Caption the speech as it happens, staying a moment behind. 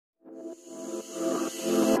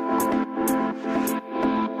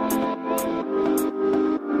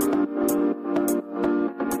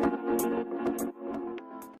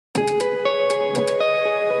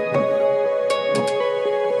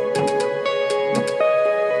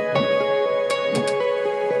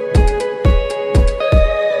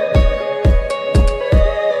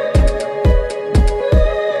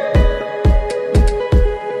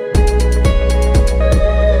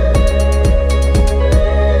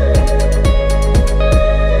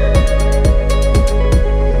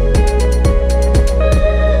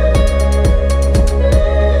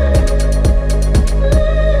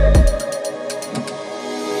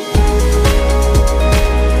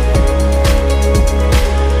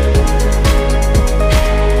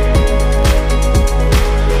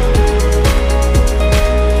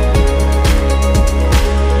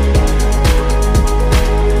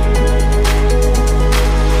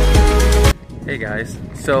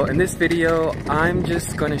So in this video, I'm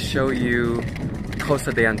just going to show you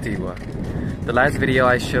Costa de Antigua. The last video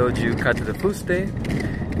I showed you Costa de Fuste,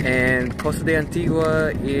 and Costa de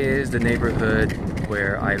Antigua is the neighborhood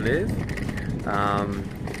where I live,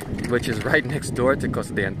 which is right next door to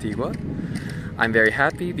Costa de Antigua. I'm very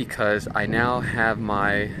happy because I now have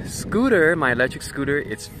my scooter, my electric scooter.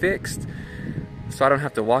 It's fixed, so I don't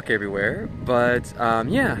have to walk everywhere. But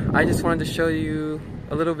yeah, I just wanted to show you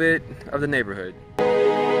a little bit of the neighborhood.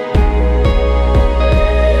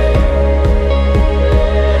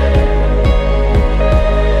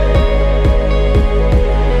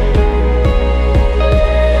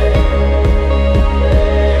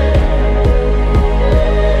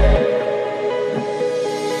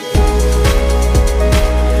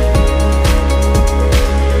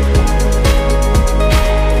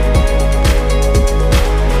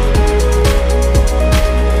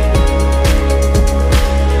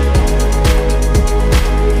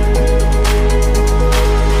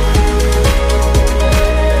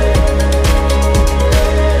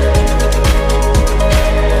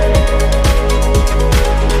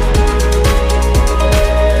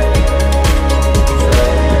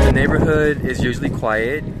 Is usually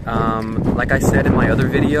quiet. Like I said in my other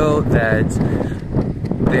video, that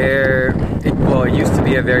it used to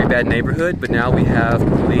be a very bad neighborhood, but now we have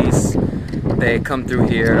police. They come through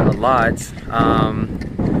here a lot.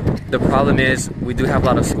 The problem is we do have a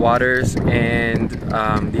lot of squatters, and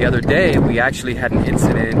the other day we actually had an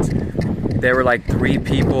incident. There were like 3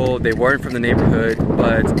 people. They weren't from the neighborhood,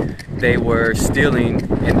 but they were stealing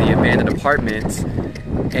in the abandoned apartments,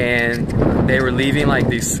 and they were leaving like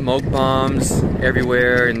these smoke bombs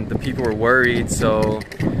everywhere, and the people were worried, so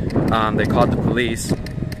they called the police.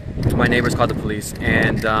 My neighbors called the police,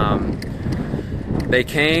 and they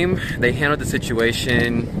came, they handled the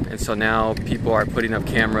situation, and so now people are putting up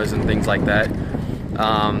cameras and things like that.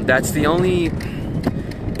 That's the only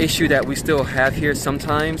issue that we still have here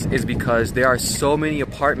sometimes, is because there are so many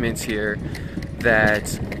apartments here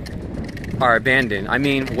that are abandoned. I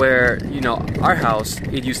mean, where, you know, our house,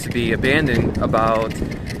 it used to be abandoned about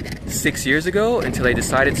 6 years ago until they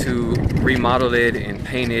decided to remodel it and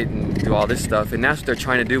paint it and do all this stuff, and that's what they're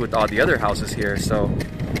trying to do with all the other houses here. So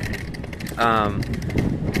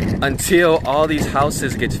until all these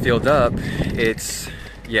houses get filled up,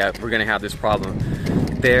 yeah, we're gonna have this problem.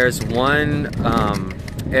 There's one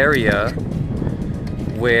area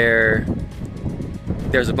where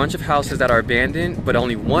there's a bunch of houses that are abandoned, but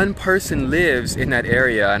only one person lives in that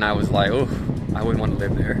area, and I was like, oh, I wouldn't want to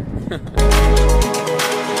live there.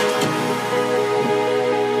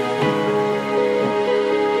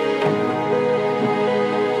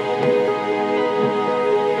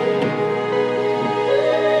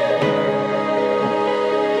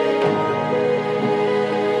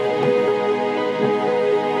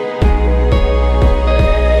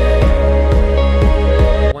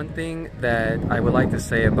 That I would like to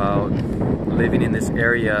say about living in this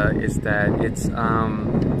area is that it's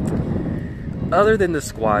other than the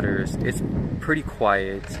squatters, it's pretty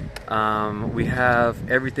quiet. We have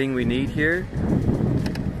everything we need here.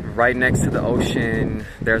 Right next to the ocean,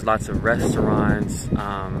 there's lots of restaurants,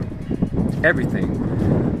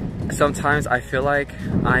 everything. Sometimes I feel like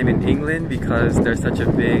I'm in England because there's such a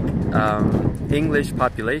big English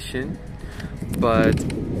population, but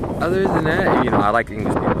other than that, you know, I like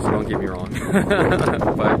English people, so don't get me wrong.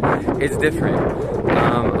 But it's different.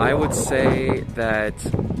 I would say that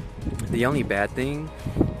the only bad thing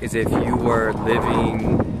is if you were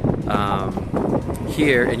living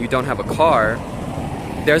here and you don't have a car.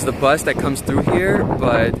 There's the bus that comes through here,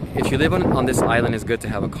 but if you live on this island, it's good to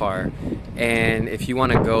have a car. And if you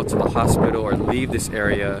want to go to the hospital or leave this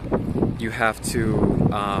area, you have to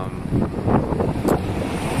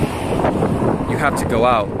go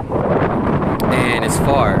out, and it's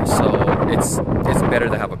far, so it's better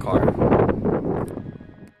to have a car.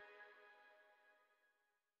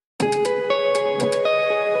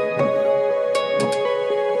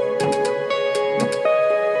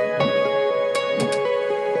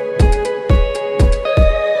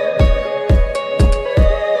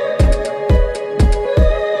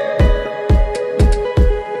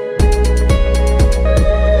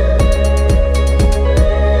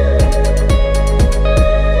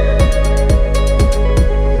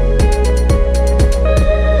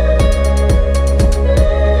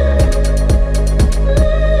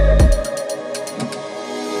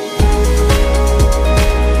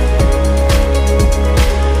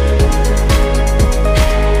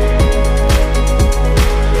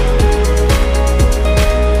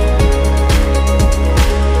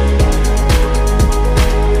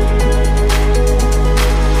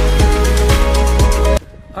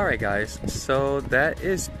 Alright guys, so that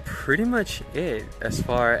is pretty much it as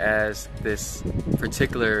far as this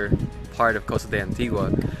particular part of Costa de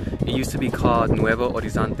Antigua. It used to be called Nuevo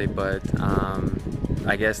Horizonte, but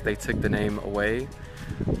I guess they took the name away.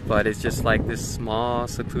 But it's just like this small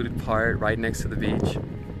secluded part right next to the beach,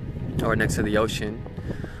 or next to the ocean.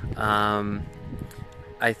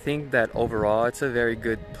 I think that overall it's a very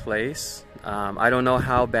good place. I don't know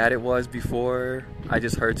how bad it was before. I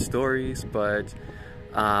just heard stories, but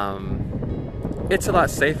it's a lot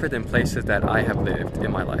safer than places that I have lived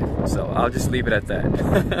in my life. So I'll just leave it at that.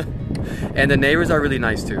 And the neighbors are really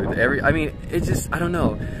nice too. I mean, it just, I don't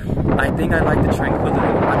know. I think I like the tranquility.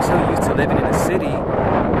 I'm so used to living in a city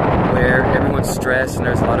where everyone's stressed and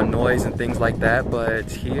there's a lot of noise and things like that,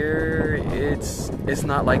 but here it's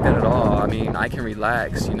not like that at all. I mean, I can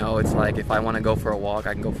relax, you know. It's like if I want to go for a walk,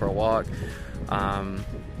 I can go for a walk,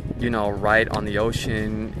 you know, right on the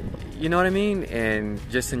ocean, you know what I mean, and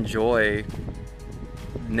just enjoy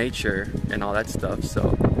nature and all that stuff.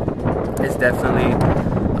 So it's definitely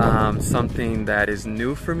something that is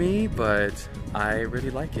new for me, but I really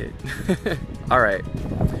like it. All right.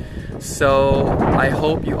 So I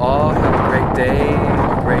hope you all have a great day,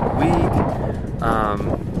 a great week,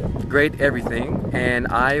 great everything, and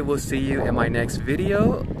I will see you in my next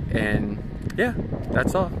video. And yeah,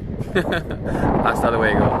 that's all. Hasta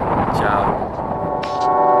luego. Ciao.